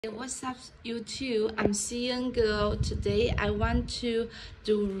Hey, what's up YouTube? I'm Sian Girl. Today I want to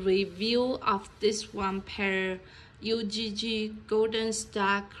do review of this one pair UGG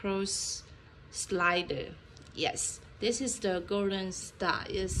Goldenstar cross slider. Yes, this is the Goldenstar.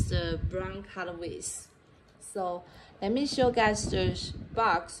 It's the brown colorways. So let me show you guys the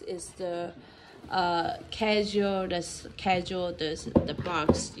box. Is the casual, the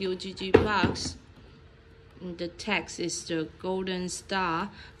box, UGG box. The text is the Goldenstar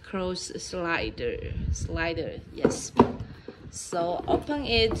cross slider. Yes. So open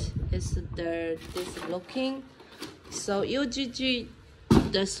it. Is this looking. So UGG,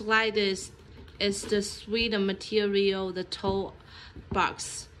 the slider is the sweet material, the toe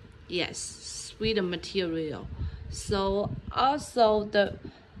box. Yes, sweet material. So also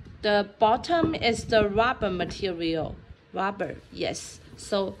the bottom is the rubber material. Yes.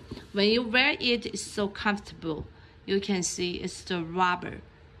 So when you wear it, it's so comfortable. You can see it's the rubber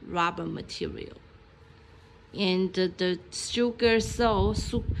material. And the sugar sole,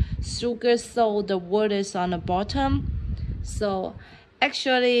 the word is on the bottom. So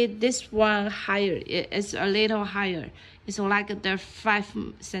actually this one higher, it's a little higher. It's like the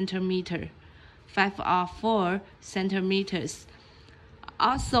 5 centimeter, 5 or 4 centimeters.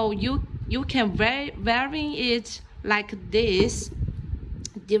 Also you can wearing it like this,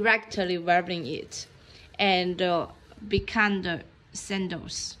 directly wearing it, and become the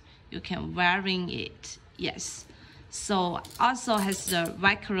sandals. You can wearing it. Yes. So also has the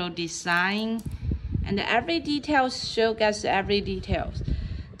micro design, and every details show guys every details.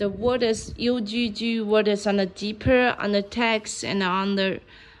 The word is UGG word is on the deeper on the text and on the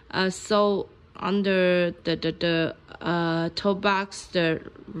so under the toe box, the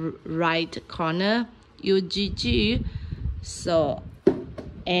right corner UGG. So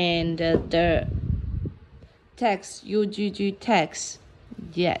and the text UGG text.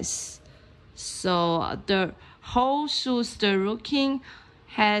 Yes. So the whole shoes, the looking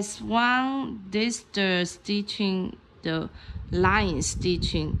has the stitching, the line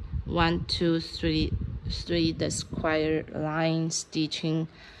stitching 1 2 3 the square line stitching.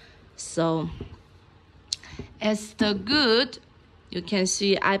 So it's the good. You can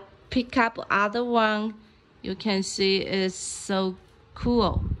see I pick up other one. You can see it's so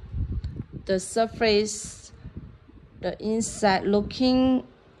cool. The surface, the inside looking,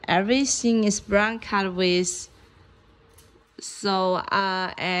 everything is brown colorways. So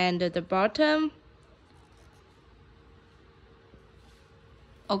and the bottom.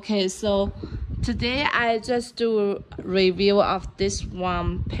 Okay, so today I just do a review of this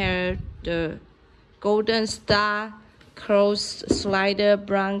one pair, the Goldenstar cross slider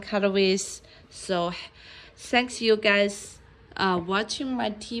brown colorways. So thanks you guys watching my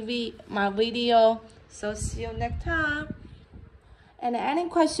video. So see you next time. And any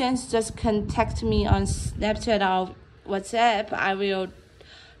questions, just contact me on Snapchat or WhatsApp. I will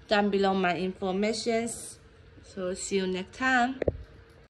down below my information. So see you next time.